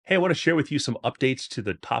Hey, I want to share with you some updates to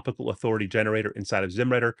the Topical Authority Generator inside of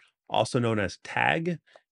ZimmWriter, also known as TAG.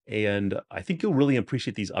 And I think you'll really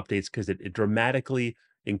appreciate these updates because it dramatically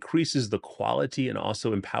increases the quality and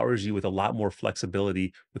also empowers you with a lot more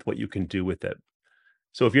flexibility with what you can do with it.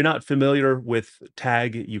 So if you're not familiar with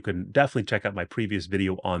TAG, you can definitely check out my previous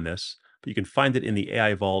video on this, but you can find it in the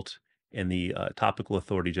AI Vault and the Topical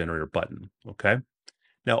Authority Generator button. Okay.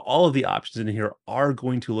 Now, all of the options in here are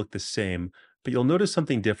going to look the same, but you'll notice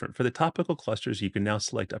something different. For the topical clusters, you can now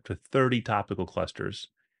select up to 30 topical clusters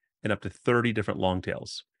and up to 30 different long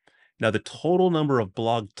tails. Now, the total number of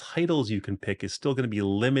blog titles you can pick is still going to be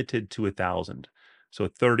limited to 1,000. So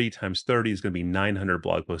 30 times 30 is going to be 900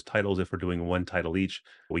 blog post titles if we're doing one title each.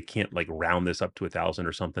 We can't like round this up to 1,000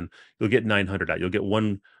 or something. You'll get 900 out. You'll get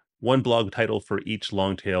one blog title for each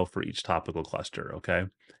long tail for each topical cluster. Okay.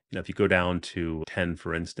 Now, if you go down to 10,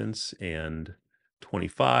 for instance, and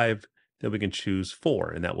 25, then we can choose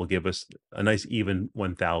 4, and that will give us a nice even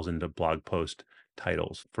 1,000 of blog post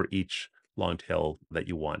titles for each long tail that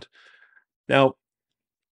you want. Now,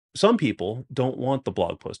 some people don't want the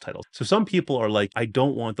blog post titles. So some people are like, I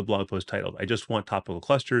don't want the blog post titles. I just want topical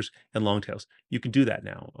clusters and long tails. You can do that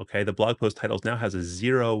now. Okay. The blog post titles now has a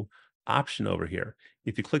 0 option over here.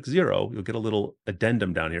 If you click 0, you'll get a little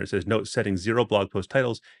addendum down here. It says, note, setting 0 blog post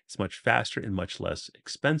titles is much faster and much less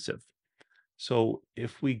expensive. So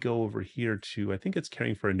if we go over here to, I think it's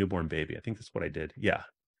caring for a newborn baby. I think that's what I did. Yeah.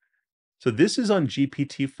 So this is on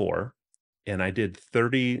GPT-4, and I did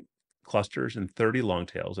 30 clusters and 30 long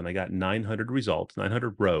tails, and I got 900 results,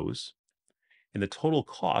 900 rows, and the total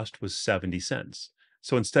cost was 70 cents.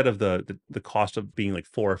 So instead of the cost of being like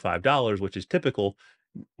 $4 or $5, which is typical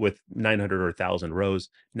with 900 or 1,000 rows,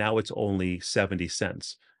 now it's only 70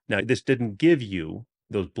 cents. Now, this didn't give you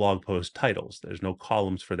those blog post titles. There's no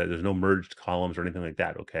columns for that. There's no merged columns or anything like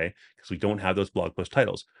that, okay? Because we don't have those blog post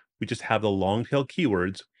titles. We just have the long tail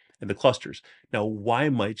keywords and the clusters. Now, why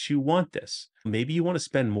might you want this? Maybe you want to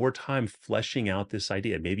spend more time fleshing out this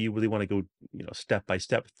idea. Maybe you really want to go, step by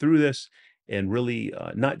step through this and really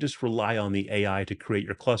not just rely on the AI to create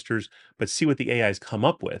your clusters, but see what the AIs come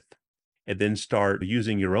up with and then start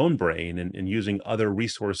using your own brain and using other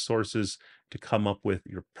resource sources to come up with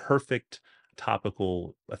your perfect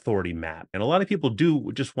topical authority map. And a lot of people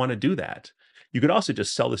do just want to do that. You could also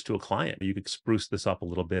just sell this to a client. You could spruce this up a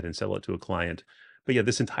little bit and sell it to a client. But yeah,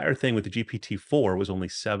 this entire thing with the GPT-4 was only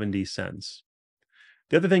 70 cents.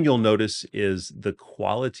 The other thing you'll notice is the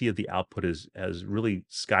quality of the output has really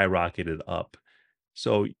skyrocketed up.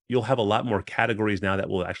 So you'll have a lot more categories now that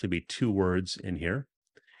will actually be 2 words in here.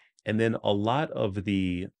 And then a lot of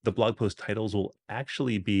the blog post titles will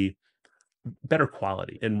actually be better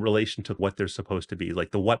quality in relation to what they're supposed to be. Like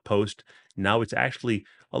the what post, now it's actually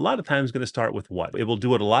a lot of times going to start with what. It will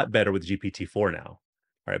do it a lot better with GPT-4 now.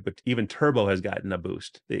 All right, but even Turbo has gotten a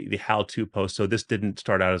boost. The how-to post. So this didn't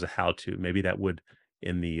start out as a how-to. Maybe that would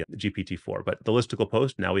in the GPT-4. But the listicle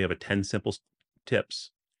post, now we have a 10 simple tips.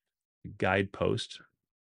 Guide post.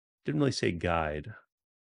 Didn't really say guide.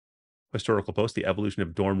 Historical post, the evolution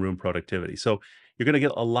of dorm room productivity. So you're going to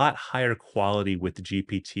get a lot higher quality with the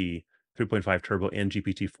GPT 3.5 Turbo and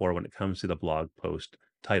GPT-4 when it comes to the blog post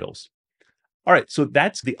titles. All right, so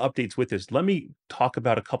that's the updates with this. Let me talk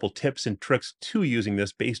about a couple tips and tricks to using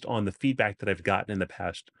this based on the feedback that I've gotten in the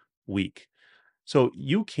past week. So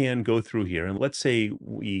you can go through here and let's say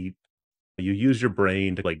you use your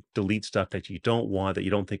brain to like delete stuff that you don't want, that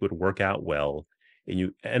you don't think would work out well, and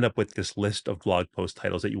you end up with this list of blog post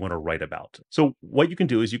titles that you want to write about. So what you can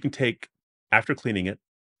do is you can take, after cleaning it,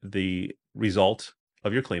 the result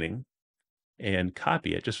of your cleaning and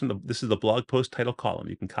copy it just from this is the blog post title column.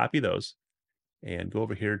 You can copy those and go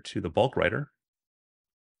over here to the bulk writer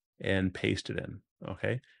and paste it in.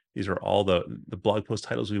 Okay. These are all the blog post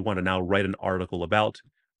titles we want to now write an article about.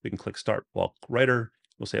 We can click start bulk writer.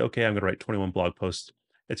 We'll say, okay, I'm going to write 21 blog posts.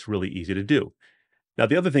 It's really easy to do. Now,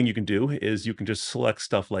 the other thing you can do is you can just select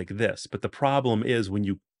stuff like this. But the problem is when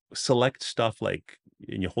you select stuff like,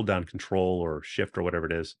 and you hold down control or shift or whatever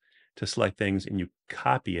it is to select things and you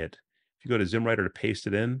copy it, if you go to ZimmWriter to paste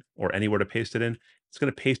it in or anywhere to paste it in, it's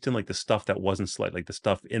going to paste in like the stuff that wasn't selected, like the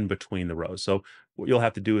stuff in between the rows. So what you'll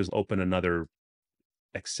have to do is open another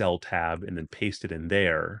Excel tab and then paste it in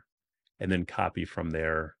there and then copy from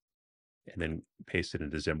there and then paste it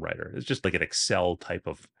into ZimmWriter. It's just like an Excel type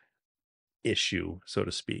of issue, so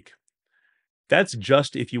to speak. That's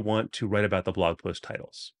just if you want to write about the blog post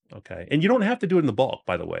titles, okay? And you don't have to do it in the bulk,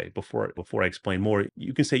 by the way, before I explain more.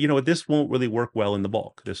 You can say, you know what, this won't really work well in the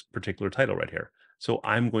bulk, this particular title right here. So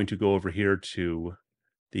I'm going to go over here to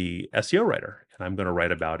the SEO writer, and I'm going to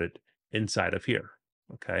write about it inside of here,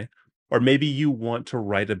 okay? Or maybe you want to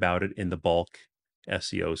write about it in the bulk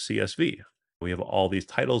SEO CSV. We have all these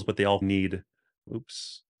titles, but they all need,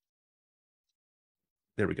 oops,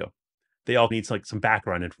 there we go. They all need like some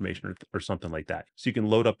background information or something like that. So you can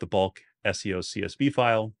load up the bulk SEO CSV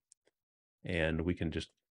file, and we can just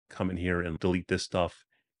come in here and delete this stuff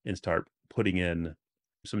and start putting in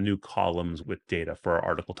some new columns with data for our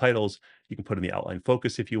article titles. You can put in the outline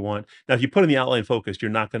focus if you want. Now, if you put in the outline focus,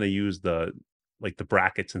 you're not going to use the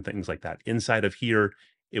brackets and things like that. Inside of here,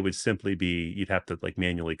 it would simply be, you'd have to like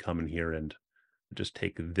manually come in here and just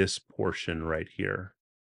take this portion right here,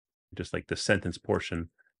 just like the sentence portion,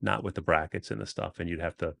 not with the brackets and the stuff. And you'd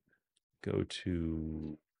have to go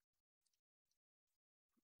to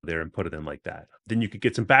there and put it in like that. Then you could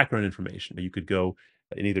get some background information. You could go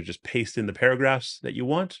and either just paste in the paragraphs that you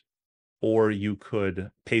want, or you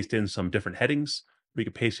could paste in some different headings, or you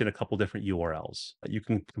could paste in a couple different URLs. You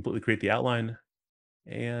can completely create the outline,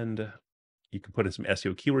 and you can put in some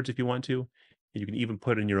SEO keywords if you want to. And you can even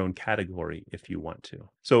put in your own category if you want to.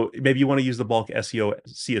 So maybe you want to use the bulk SEO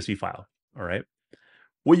CSV file. All right.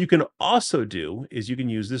 What you can also do is you can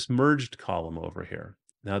use this merged column over here.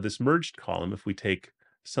 Now, this merged column, if we take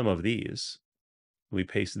some of these, we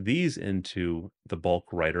paste these into the bulk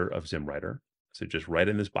writer of ZimmWriter. So just right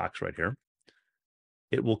in this box right here,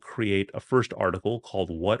 it will create a first article called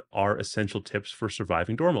 "What Are Essential Tips for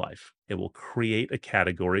Surviving Dorm Life?" It will create a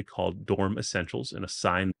category called Dorm Essentials and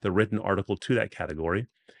assign the written article to that category.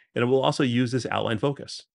 And it will also use this outline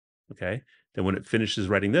focus. Okay. Then when it finishes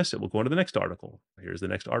writing this, it will go on to the next article. Here's the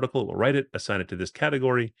next article. It will write it, assign it to this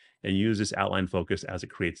category, and use this outline focus as it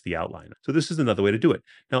creates the outline. So this is another way to do it.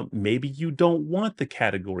 Now, maybe you don't want the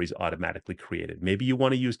categories automatically created. Maybe you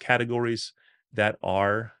want to use categories that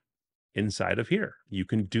are inside of here. You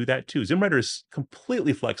can do that too. ZimmWriter is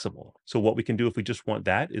completely flexible. So what we can do if we just want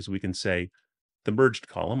that is we can say the merged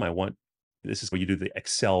column, this is where you do the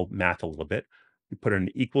Excel math a little bit. You put in an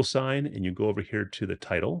equal sign and you go over here to the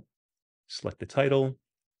title, select the title,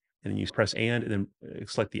 and then you press and then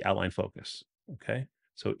select the outline focus. Okay.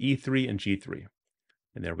 So E3 and G3.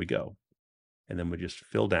 And there we go. And then we just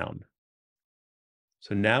fill down.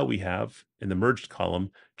 So now we have in the merged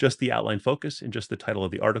column, just the outline focus and just the title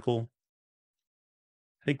of the article.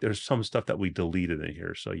 I think there's some stuff that we deleted in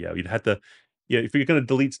here. So yeah, you'd have to, if you're going to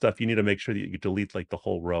delete stuff, you need to make sure that you delete like the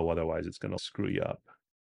whole row. Otherwise it's going to screw you up.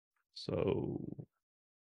 So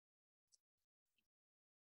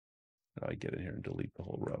how do I get in here and delete the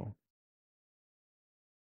whole row?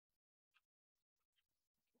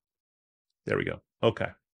 There we go. Okay.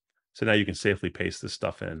 So now you can safely paste this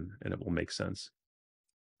stuff in and it will make sense.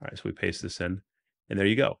 All right. So we paste this in and there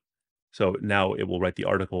you go. So now it will write the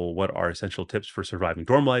article, "What are essential tips for surviving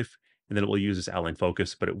dorm life?" And then it will use this outline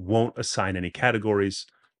focus, but it won't assign any categories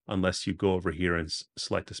unless you go over here and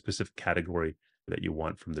select a specific category that you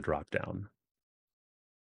want from the drop down.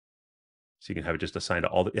 So you can have it just assigned to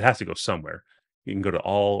all. It has to go somewhere. You can go to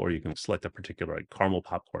all, or you can select a particular like caramel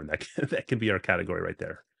popcorn. That can be our category right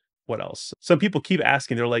there. What else? Some people keep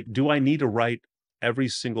asking, they're like, do I need to write every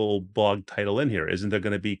single blog title in here? Isn't there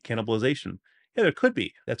going to be cannibalization? Yeah, there could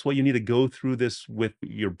be. That's why you need to go through this with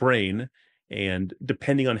your brain. And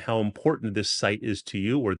depending on how important this site is to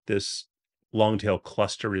you, or this long tail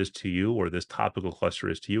cluster is to you, or this topical cluster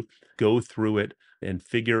is to you, go through it and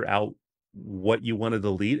figure out what you want to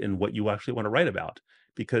delete and what you actually want to write about.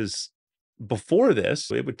 Because before this,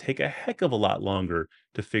 it would take a heck of a lot longer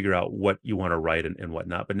to figure out what you want to write and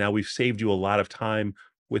whatnot. But now we've saved you a lot of time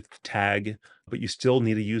with tag, but you still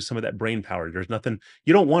need to use some of that brain power. There's nothing,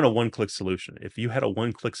 you don't want a one-click solution. If you had a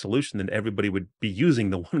one-click solution, then everybody would be using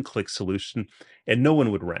the one-click solution and no one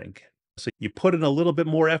would rank. So you put in a little bit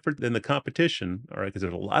more effort than the competition, all right, because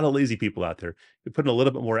there's a lot of lazy people out there. You put in a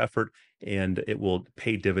little bit more effort and it will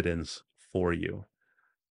pay dividends for you.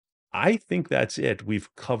 I think that's it. We've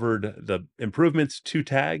covered the improvements to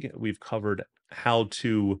tag. We've covered how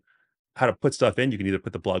to put stuff in. You can either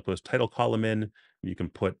put the blog post title column in. You can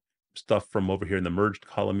put stuff from over here in the merged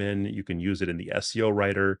column in. You can use it in the SEO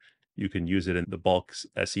writer. You can use it in the bulk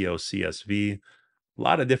SEO CSV. A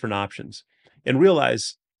lot of different options. And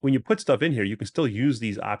realize when you put stuff in here, you can still use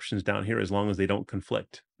these options down here as long as they don't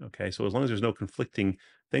conflict. Okay, so as long as there's no conflicting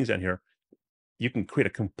things down here, you can create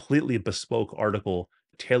a completely bespoke article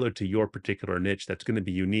tailored to your particular niche that's going to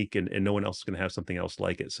be unique and no one else is going to have something else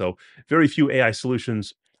like it. So very few AI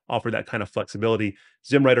solutions offer that kind of flexibility.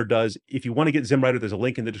 ZimmWriter does. If you want to get ZimmWriter, there's a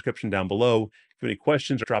link in the description down below. If you have any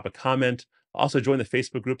questions, drop a comment. Also join the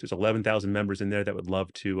Facebook group. There's 11,000 members in there that would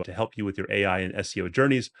love to help you with your AI and SEO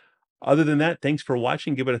journeys. Other than that, thanks for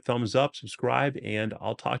watching. Give it a thumbs up, subscribe, and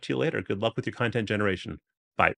I'll talk to you later. Good luck with your content generation.